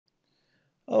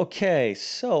Okay,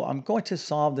 so I'm going to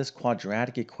solve this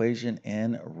quadratic equation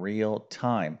in real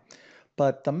time.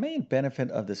 But the main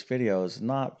benefit of this video is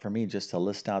not for me just to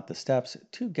list out the steps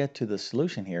to get to the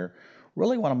solution here.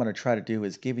 Really what I'm going to try to do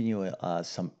is giving you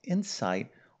some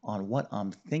insight on what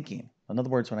I'm thinking. In other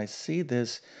words, when I see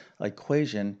this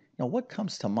equation, what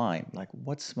comes to mind? Like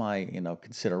what's my,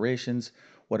 considerations?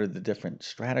 What are the different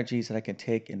strategies that I can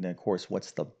take? And then of course,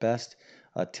 what's the best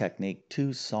technique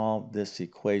to solve this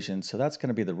equation? So that's going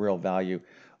to be the real value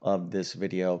of this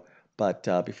video. But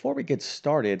before we get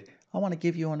started, I want to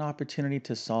give you an opportunity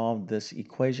to solve this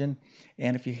equation.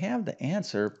 And if you have the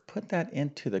answer, put that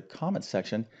into the comment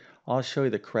section. I'll show you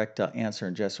the correct answer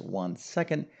in just 1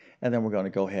 second. And then we're going to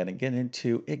go ahead and get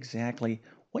into exactly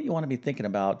what you want to be thinking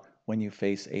about when you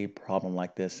face a problem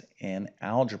like this in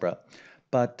algebra.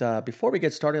 But before we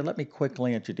get started, let me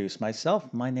quickly introduce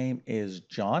myself. My name is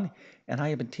John, and I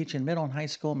have been teaching middle and high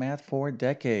school math for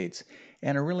decades.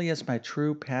 And it really is my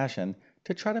true passion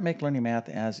to try to make learning math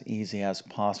as easy as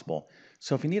possible.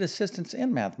 So if you need assistance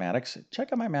in mathematics,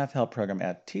 check out my math help program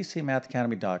at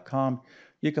tcmathacademy.com.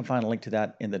 You can find a link to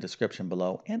that in the description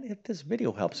below. And if this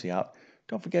video helps you out,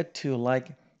 don't forget to like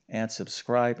and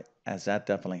subscribe, as that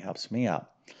definitely helps me out.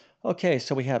 Okay,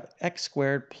 so we have x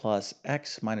squared plus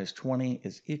x minus 20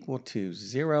 is equal to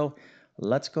 0.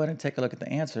 Let's go ahead and take a look at the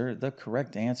answer. The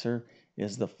correct answer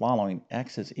is the following.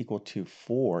 X is equal to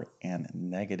 4 and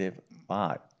negative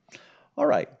 5. All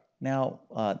right, now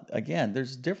again,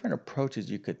 there's different approaches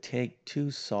you could take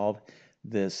to solve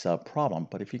this problem,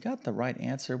 but if you got the right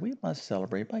answer, we must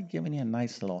celebrate by giving you a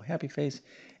nice little happy face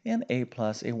and A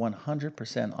plus, a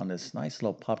 100% on this nice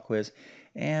little pop quiz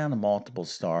and multiple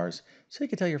stars, so you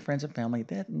can tell your friends and family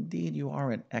that indeed you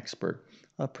are an expert,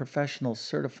 a professional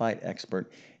certified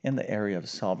expert in the area of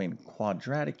solving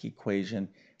quadratic equation,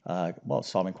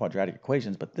 solving quadratic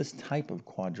equations, but this type of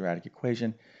quadratic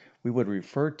equation we would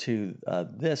refer to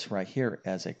this right here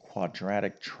as a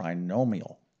quadratic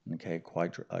trinomial. Okay,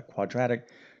 quadratic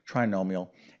trinomial.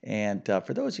 And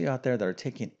for those of you out there that are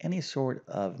taking any sort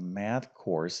of math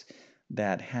course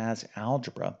that has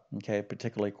algebra, okay,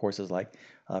 particularly courses like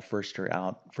first year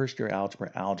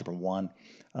algebra, algebra 1,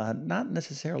 not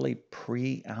necessarily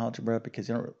pre-algebra because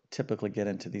you don't typically get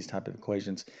into these type of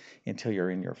equations until you're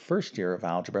in your first year of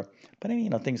algebra, but any,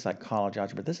 things like college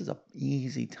algebra, this is an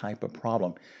easy type of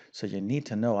problem. So you need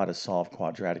to know how to solve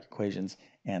quadratic equations.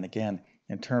 And again,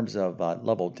 in terms of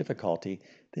level of difficulty,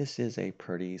 this is a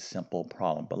pretty simple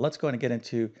problem. But let's go ahead and get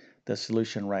into the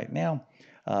solution right now.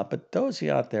 But those of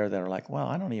you out there that are like, well,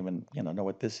 I don't even know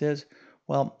what this is.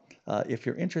 Well, if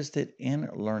you're interested in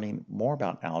learning more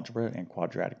about algebra and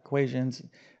quadratic equations,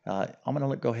 I'm going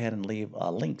to go ahead and leave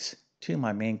links to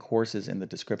my main courses in the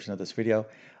description of this video.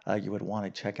 You would want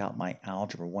to check out my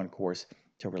Algebra 1 course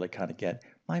to really kind of get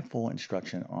my full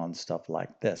instruction on stuff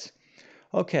like this.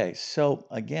 Okay, so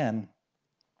again,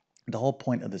 the whole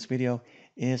point of this video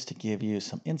is to give you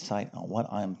some insight on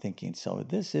what I'm thinking. So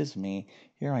this is me.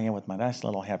 Here I am with my nice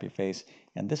little happy face,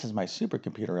 and this is my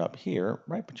supercomputer up here,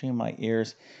 right between my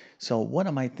ears. So what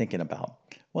am I thinking about?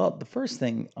 Well, the first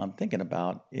thing I'm thinking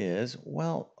about is,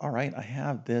 well, all right, I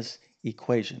have this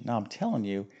equation. Now I'm telling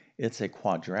you it's a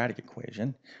quadratic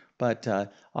equation, but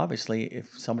obviously if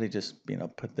somebody just,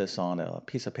 put this on a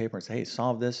piece of paper and say, hey,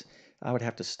 solve this, I would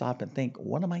have to stop and think,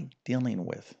 what am I dealing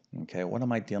with? Okay, what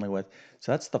am I dealing with?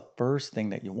 So that's the first thing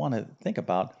that you want to think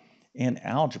about in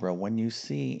algebra. When you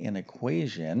see an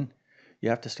equation, you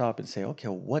have to stop and say, okay,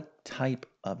 what type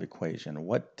of equation?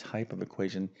 What type of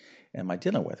equation am I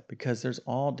dealing with? Because there's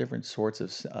all different sorts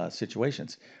of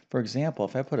situations. For example,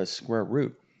 if I put a square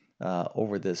root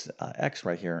over this x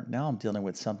right here, now I'm dealing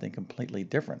with something completely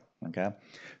different. Okay,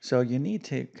 so you need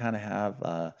to kind of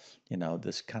have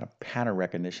this kind of pattern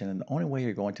recognition, and the only way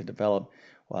you're going to develop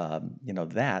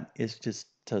that is just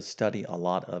to study a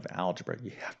lot of algebra.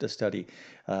 You have to study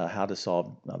how to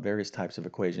solve various types of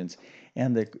equations,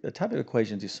 and the type of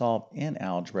equations you solve in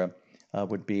algebra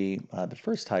would be the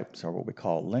first types are what we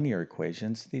call linear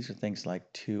equations. These are things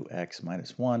like 2x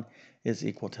minus 1 is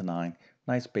equal to 9.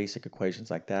 Nice basic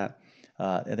equations like that.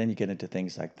 And then you get into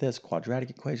things like this, quadratic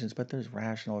equations, but there's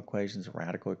rational equations,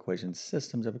 radical equations,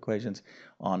 systems of equations,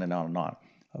 on and on and on.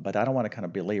 But I don't want to kind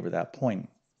of belabor that point.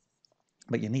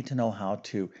 But you need to know how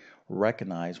to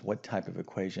recognize what type of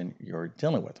equation you're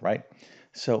dealing with, right?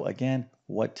 So again,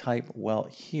 what type? Well,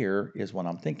 here is what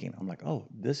I'm thinking. I'm like, oh,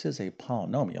 this is a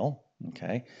polynomial.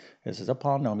 Okay, this is a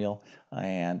polynomial,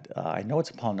 and I know it's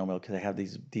a polynomial because I have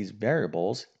these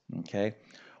variables. Okay,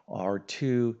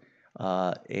 R2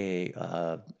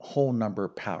 a whole number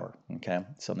power. Okay,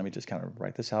 so let me just kind of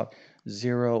write this out: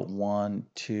 0, 1,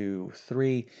 2,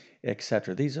 3,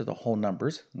 etc. These are the whole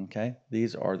numbers. Okay,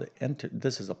 these are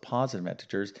this is the positive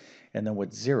integers, and then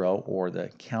with 0 or the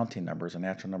counting numbers or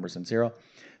natural numbers and 0.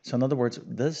 So in other words,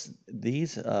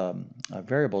 these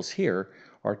variables here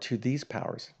are to these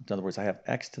powers. In other words, I have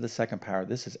x to the second power.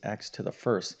 This is x to the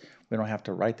first. We don't have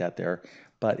to write that there.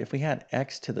 But if we had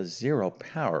x to the 0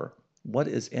 power, what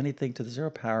is anything to the 0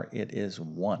 power? It is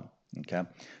 1. Okay,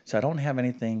 so I don't have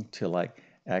anything to like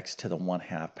x to the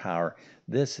 1/2 power.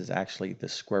 This is actually the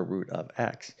square root of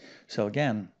x. So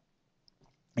again,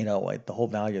 like the whole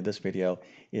value of this video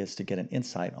is to get an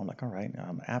insight. I'm like, all right,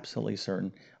 I'm absolutely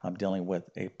certain I'm dealing with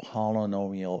a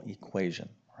polynomial equation,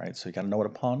 right? So you got to know what a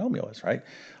polynomial is, right?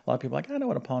 A lot of people are like, I know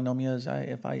what a polynomial is.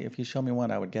 If you show me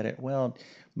one, I would get it. Well,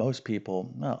 most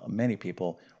people, well, many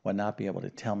people would not be able to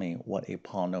tell me what a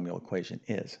polynomial equation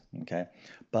is, okay?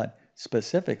 But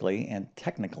specifically and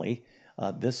technically,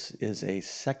 this is a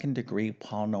second degree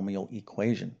polynomial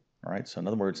equation, all right? So in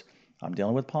other words, I'm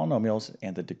dealing with polynomials,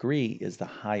 and the degree is the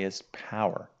highest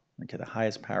power. Okay, the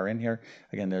highest power in here.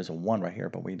 Again, there's a 1 right here,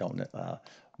 but we don't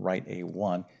write a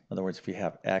 1. In other words, if we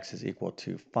have x is equal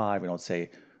to 5, we don't say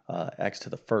x to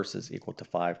the first is equal to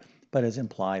 5, but it's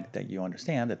implied that you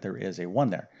understand that there is a 1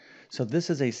 there. So this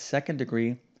is a second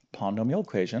degree polynomial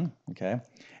equation, okay,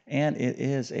 and it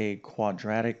is a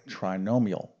quadratic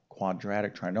trinomial.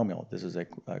 Quadratic trinomial. This is a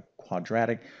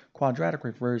quadratic. Quadratic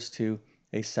refers to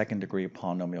a second degree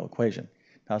polynomial equation.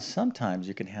 Now sometimes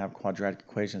you can have quadratic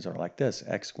equations that are like this: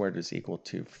 x squared is equal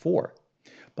to 4.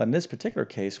 But in this particular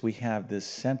case, we have this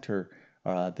center,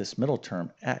 this middle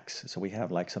term x. So we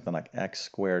have like something like x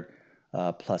squared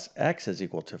plus x is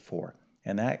equal to 4.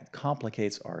 And that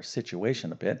complicates our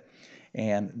situation a bit.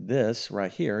 And this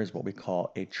right here is what we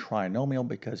call a trinomial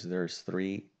because there's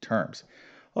 3 terms.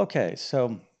 Okay,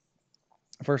 so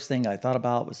first thing I thought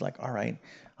about was like, all right,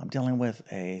 I'm dealing with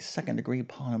a second degree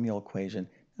polynomial equation.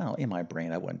 Now, in my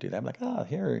brain, I wouldn't do that. I'm like, oh,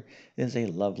 here is a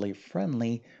lovely,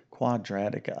 friendly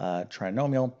quadratic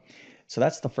trinomial. So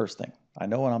that's the first thing. I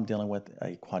know when I'm dealing with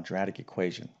a quadratic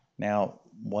equation. Now,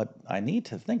 what I need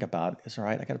to think about is, all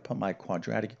right, I got to put my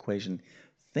quadratic equation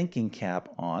thinking cap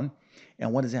on.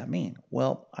 And what does that mean?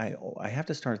 Well, I have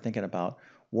to start thinking about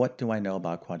what do I know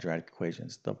about quadratic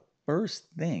equations. The first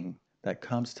thing that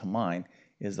comes to mind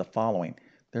is the following.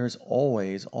 There's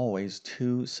always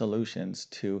 2 solutions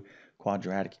to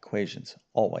quadratic equations,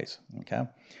 always, okay?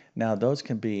 Now, those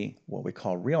can be what we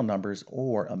call real numbers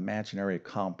or imaginary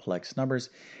complex numbers,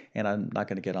 and I'm not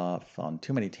going to get off on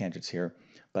too many tangents here,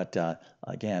 but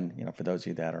again, for those of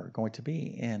you that are going to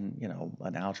be in,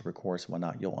 an algebra course and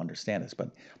whatnot, you'll understand this,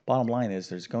 but bottom line is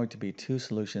there's going to be 2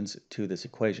 solutions to this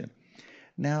equation.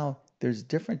 Now, there's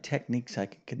different techniques I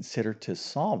can consider to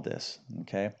solve this,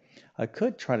 okay? I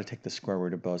could try to take the square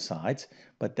root of both sides,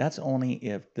 but that's only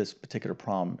if this particular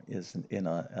problem is in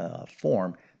a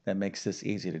form that makes this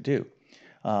easy to do.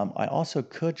 I also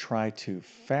could try to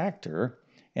factor,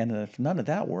 and if none of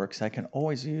that works, I can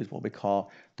always use what we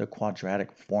call the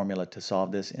quadratic formula to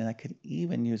solve this, and I could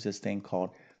even use this thing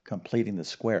called completing the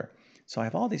square. So I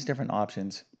have all these different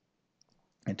options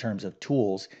in terms of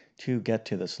tools to get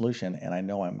to the solution, and I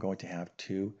know I'm going to have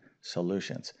 2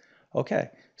 solutions. Okay,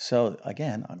 so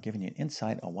again, I'm giving you an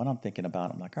insight on what I'm thinking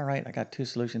about. I'm like, all right, I got 2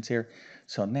 solutions here.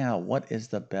 So now what is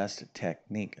the best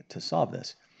technique to solve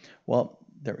this? Well,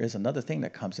 there is another thing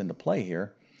that comes into play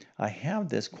here. I have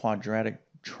this quadratic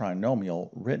trinomial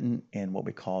written in what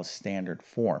we call standard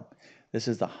form. This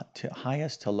is the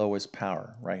highest to lowest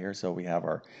power right here. So we have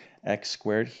our x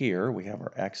squared here, we have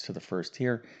our x to the first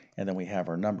here, and then we have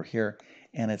our number here,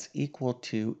 and it's equal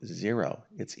to 0.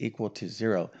 It's equal to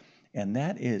 0. And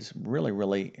that is really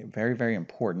very, very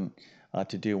important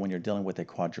to do when you're dealing with a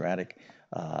quadratic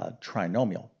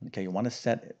trinomial. Okay, you want to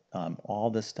set all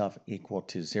this stuff equal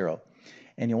to 0.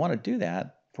 And you want to do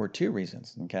that for 2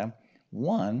 reasons. Okay,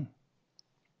 one,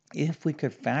 if we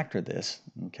could factor this,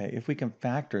 okay, if we can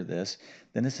factor this,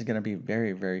 then this is going to be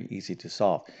very, very easy to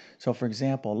solve. So for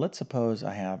example, let's suppose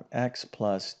I have x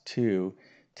plus 2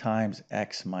 times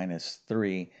x minus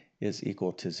 3 is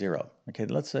equal to 0. Okay,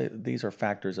 let's say these are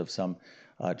factors of some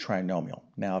trinomial.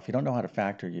 Now, if you don't know how to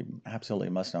factor, you absolutely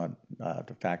must know how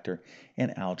to factor in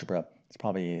algebra. It's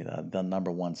probably the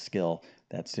 #1 skill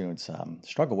that students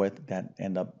struggle with that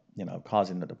end up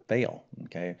causing them to fail.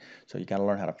 Okay, so you got to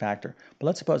learn how to factor. But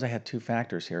let's suppose I had 2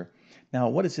 factors here. Now,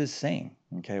 what is this saying?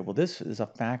 Okay, well, this is a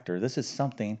factor. This is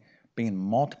something being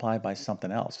multiplied by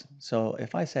something else. So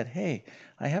if I said, hey,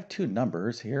 I have 2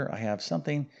 numbers here, I have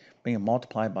something being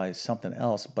multiplied by something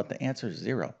else, but the answer is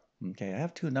 0. Okay, I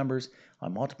have two numbers, I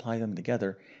multiply them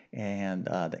together, and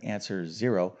the answer is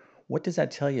 0. What does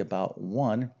that tell you about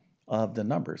one of the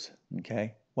numbers?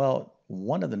 Okay, well,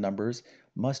 one of the numbers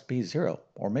must be 0,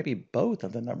 or maybe both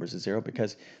of the numbers is 0,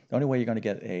 because the only way you're going to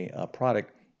get a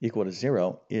product equal to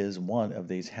 0 is one of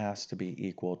these has to be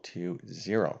equal to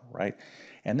 0, right?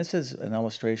 And this is an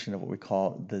illustration of what we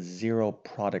call the zero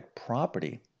product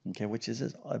property, okay, which is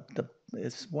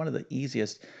it's one of the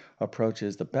easiest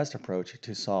approaches, the best approach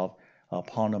to solve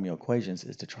polynomial equations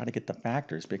is to try to get the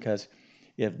factors, because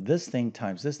if this thing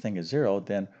times this thing is 0,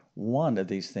 then one of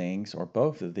these things or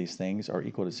both of these things are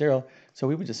equal to 0. So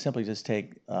we would just simply just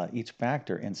take each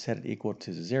factor and set it equal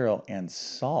to 0 and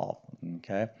solve,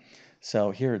 okay?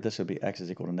 So here this would be x is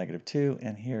equal to -2,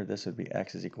 and here this would be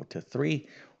x is equal to 3,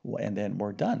 and then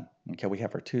we're done. Okay, we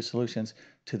have our two solutions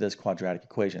to this quadratic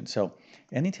equation. So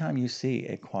anytime you see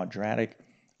a quadratic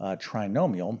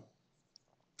trinomial,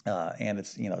 and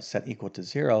it's set equal to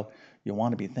 0, you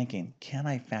want to be thinking, can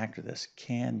I factor this?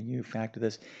 Can you factor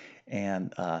this?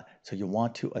 And so you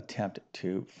want to attempt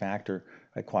to factor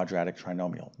a quadratic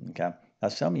trinomial. Okay. Now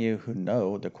some of you who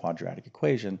know the quadratic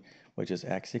equation, which is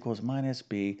x equals minus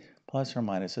b plus or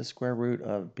minus the square root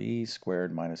of b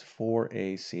squared minus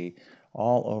 4ac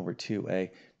all over 2a,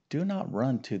 do not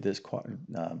run to this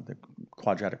the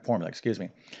quadratic formula, excuse me.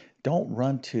 Don't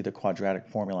run to the quadratic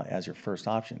formula as your first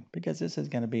option, because this is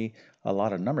going to be a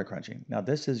lot of number crunching. Now,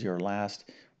 this is your last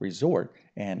resort,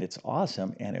 and it's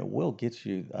awesome, and it will get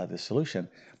you the solution.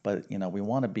 But we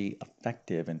want to be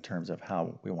effective in terms of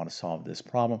how we want to solve this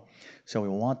problem. So we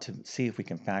want to see if we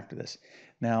can factor this.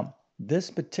 Now, this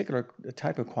particular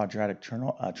type of quadratic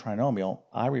trinomial,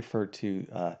 I refer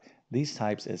to these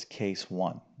types as case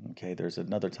 1. Okay, there's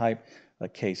another type,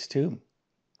 case 2.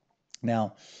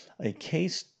 Now, a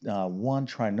case 1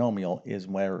 trinomial is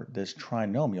where this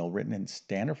trinomial, written in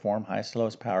standard form, highest to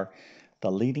lowest power,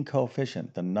 the leading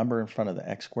coefficient, the number in front of the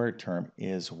x squared term,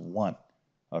 is 1.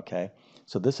 Okay,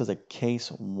 so this is a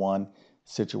case 1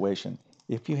 situation.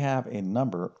 If you have a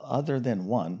number other than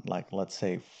 1, like let's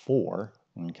say 4,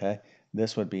 okay,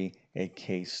 this would be a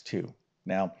case 2.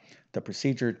 Now, the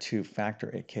procedure to factor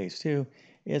a case 2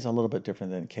 is a little bit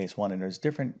different than case 1, and there's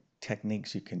different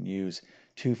techniques you can use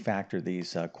to factor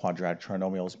these quadratic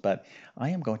trinomials, but I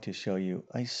am going to show you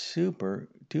a super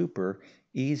duper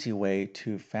easy way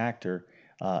to factor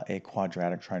a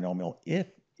quadratic trinomial if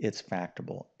it's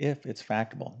factorable.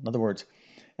 In other words,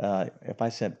 if I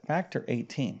said factor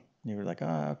 18, you were like,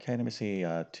 oh, okay, let me see,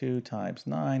 2 times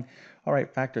 9. All right,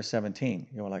 factor 17.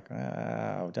 You were like,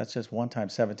 oh, that's just 1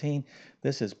 times 17.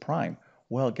 This is prime.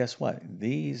 Well, guess what?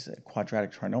 These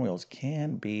quadratic trinomials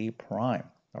can be prime.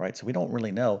 All right, so we don't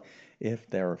really know if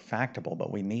they're factorable,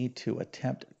 but we need to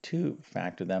attempt to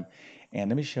factor them. And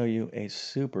let me show you a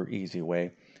super easy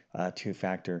way to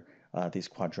factor these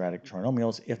quadratic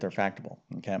trinomials if they're factorable.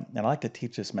 Okay, and I like to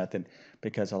teach this method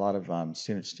because a lot of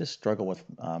students just struggle with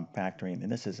factoring,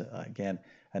 and this is again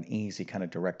an easy kind of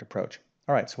direct approach.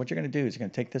 All right, so what you're going to do is you're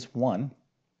going to take this 1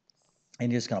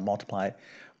 and you're just going to multiply it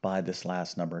by this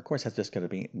last number. Of course, that's just going to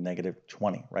be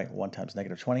 -20, right? 1 times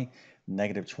 -20,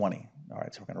 -20. All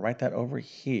right, so we're going to write that over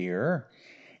here.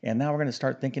 And now we're going to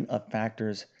start thinking of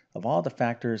factors, of all the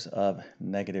factors of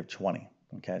 -20.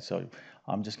 Okay, so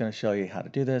I'm just going to show you how to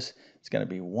do this. It's going to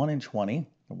be 1 and 20,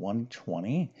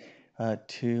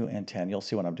 2 and 10. You'll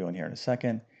see what I'm doing here in a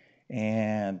second.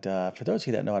 And for those of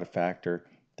you that know how to factor,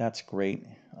 that's great.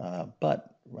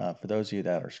 But for those of you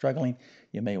that are struggling,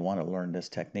 you may want to learn this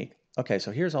technique. Okay,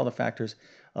 so here's all the factors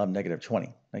of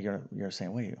 -20. Now you're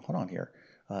saying, wait, hold on here.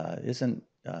 Isn't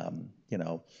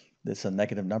this is a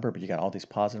negative number, but you got all these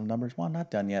positive numbers? Well, I'm not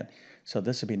done yet. So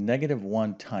this would be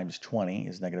 -1 times 20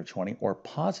 is -20, or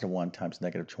 +1 times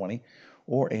 -20,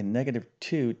 or a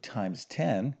 -2 times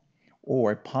 10,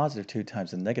 or a +2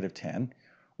 times a -10,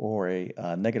 or a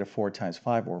 -4 times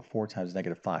 5, or 4 times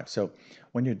 -5. So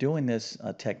when you're doing this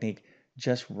technique,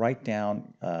 just write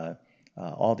down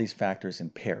all these factors in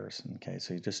pairs. Okay,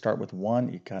 so you just start with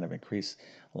 1, you kind of increase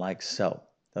like so.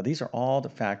 Now these are all the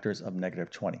factors of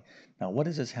 -20. Now what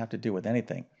does this have to do with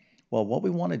anything? Well, what we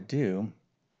want to do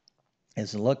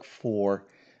is look for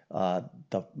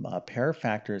the pair of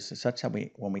factors such that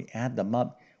when we add them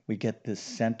up, we get this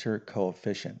center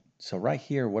coefficient. So right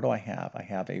here, what do I have? I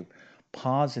have a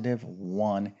positive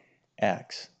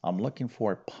 1x. I'm looking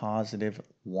for a positive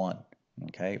 1.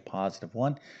 Okay, positive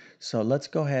 1. So let's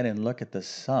go ahead and look at the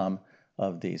sum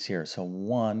of these here. So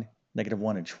 -1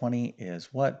 and 20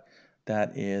 is what?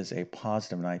 That is a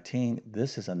positive 19.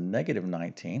 This is a negative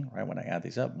 19, right? When I add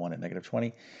these up, 1 and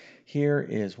 -20. Here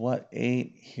is what?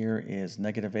 8. Here is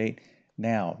 -8.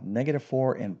 Now, negative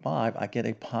 4 and 5, I get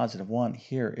a positive 1.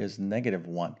 Here is negative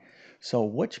 1. So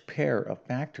which pair of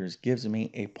factors gives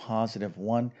me a positive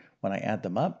 1 when I add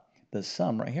them up? The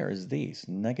sum right here is these,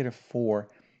 negative 4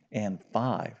 and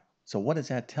 5. So what does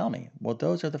that tell me? Well,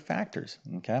 those are the factors,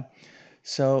 okay?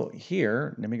 So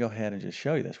here, let me go ahead and just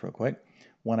show you this real quick.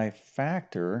 When I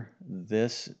factor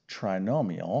this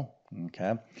trinomial,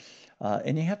 okay,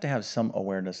 and you have to have some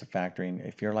awareness of factoring.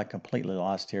 If you're like completely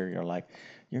lost here, you're like,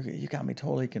 you got me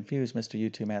totally confused, Mr.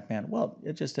 YouTube Math Man. Well,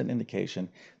 it's just an indication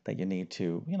that you need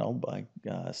to,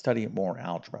 study more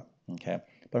algebra, okay?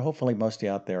 But hopefully most of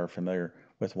you out there are familiar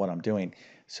with what I'm doing.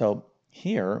 So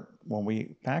here, when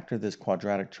we factor this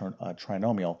quadratic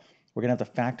trinomial, we're going to have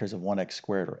the factors of 1x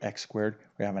squared or x squared.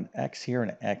 We have an x here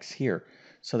and an x here.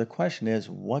 So the question is,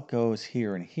 what goes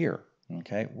here and here?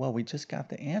 Okay, well, we just got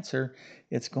the answer.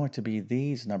 It's going to be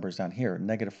these numbers down here,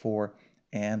 negative 4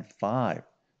 and 5.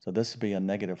 So this will be a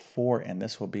negative 4, and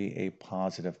this will be a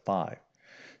positive 5.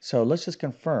 So let's just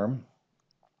confirm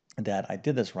that I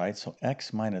did this right. So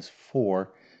x minus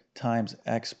 4 times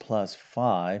x plus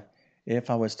 5. If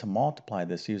I was to multiply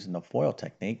this using the FOIL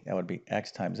technique, that would be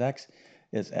x times x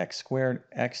is x squared.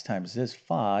 X times this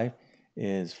 5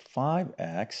 is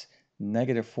 5x.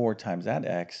 Negative 4 times that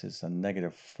x is a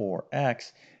negative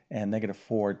 4x. And negative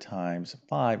 4 times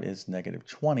 5 is negative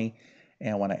 20.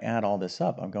 And when I add all this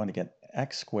up, I'm going to get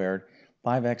x squared.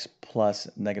 5x plus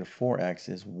negative 4x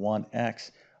is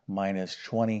 1x minus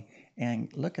 20.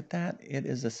 And look at that. It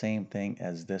is the same thing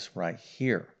as this right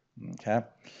here. Okay.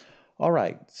 All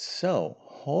right. So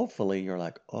hopefully you're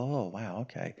like, oh, wow.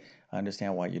 Okay. I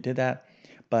understand why you did that.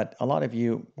 But a lot of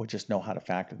you would just know how to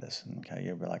factor this. Okay.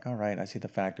 You'll be like, all right, I see the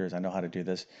factors. I know how to do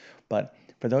this. But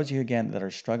for those of you, again, that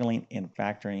are struggling in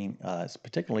factoring,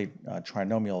 particularly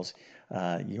trinomials,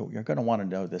 you're going to want to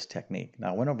know this technique. Now,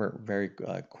 I went over it very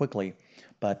quickly,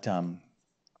 but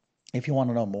if you want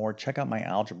to know more, check out my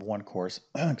Algebra 1 course,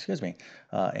 excuse me,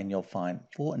 and you'll find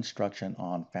full instruction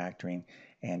on factoring,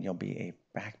 and you'll be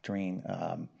a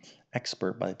factoring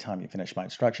expert by the time you finish my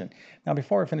instruction. Now,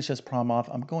 before I finish this problem off,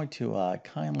 I'm going to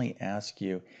kindly ask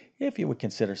you if you would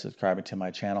consider subscribing to my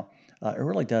channel. It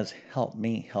really does help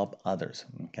me help others,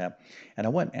 okay? And I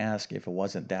wouldn't ask if it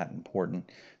wasn't that important.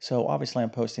 So obviously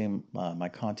I'm posting my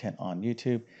content on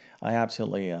YouTube. I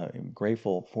absolutely am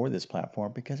grateful for this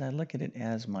platform because I look at it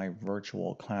as my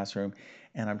virtual classroom,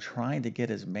 and I'm trying to get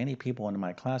as many people into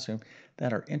my classroom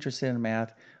that are interested in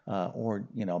math, or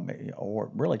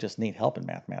really just need help in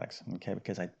mathematics. Okay,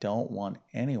 because I don't want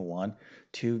anyone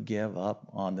to give up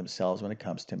on themselves when it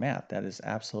comes to math. That is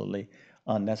absolutely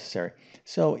unnecessary.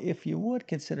 So if you would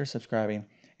consider subscribing,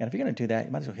 and if you're going to do that,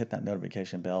 you might as well hit that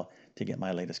notification bell to get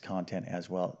my latest content as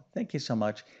well. Thank you so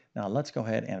much. Now let's go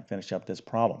ahead and finish up this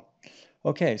problem.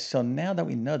 Okay, so now that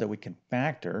we know that we can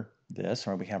factor this,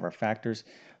 or we have our factors,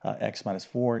 x minus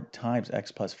 4 times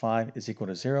x plus 5 is equal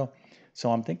to 0.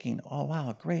 So I'm thinking, oh,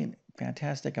 wow, great,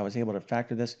 fantastic. I was able to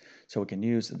factor this, so we can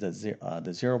use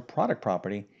the zero product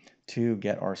property to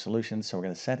get our solution. So we're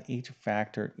going to set each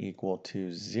factor equal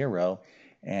to 0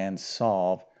 and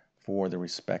solve for the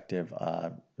respective,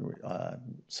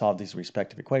 solve these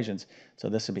respective equations. So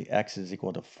this would be x is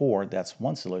equal to 4, that's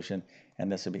one solution,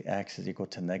 and this would be x is equal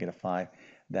to negative 5,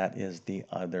 that is the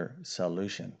other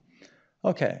solution.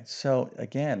 Okay, so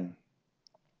again,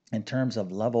 in terms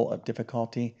of level of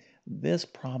difficulty, this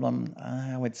problem,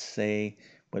 I would say,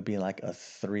 would be like a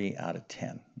 3 out of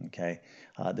 10, okay?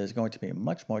 There's going to be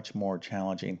much, much more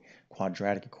challenging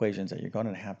quadratic equations that you're going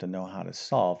to have to know how to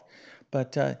solve.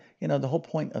 But, the whole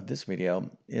point of this video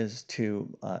is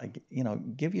to,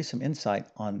 give you some insight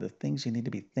on the things you need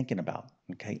to be thinking about,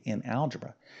 okay, in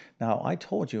algebra. Now, I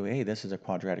told you, hey, this is a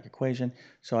quadratic equation,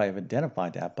 so I have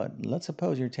identified that, but let's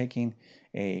suppose you're taking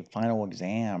a final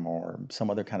exam or some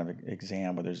other kind of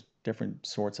exam where there's different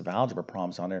sorts of algebra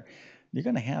problems on there. You're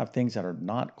going to have things that are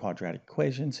not quadratic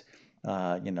equations.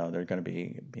 They're going to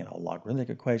be, logarithmic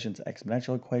equations,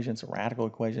 exponential equations, radical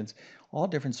equations, all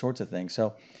different sorts of things.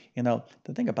 So,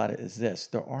 the thing about it is this: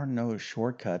 there are no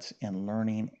shortcuts in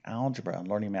learning algebra and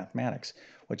learning mathematics.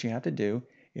 What you have to do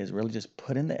is really just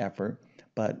put in the effort,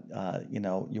 but,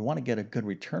 you want to get a good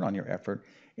return on your effort.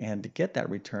 And to get that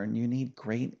return, you need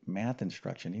great math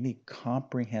instruction. You need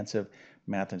comprehensive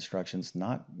math instructions,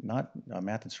 not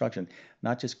math instruction,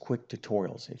 not just quick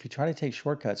tutorials. If you try to take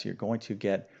shortcuts, you're going to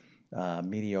get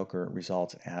mediocre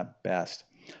results at best.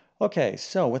 Okay,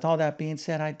 so with all that being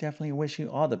said, I definitely wish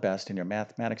you all the best in your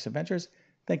mathematics adventures.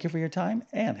 Thank you for your time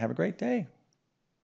and have a great day.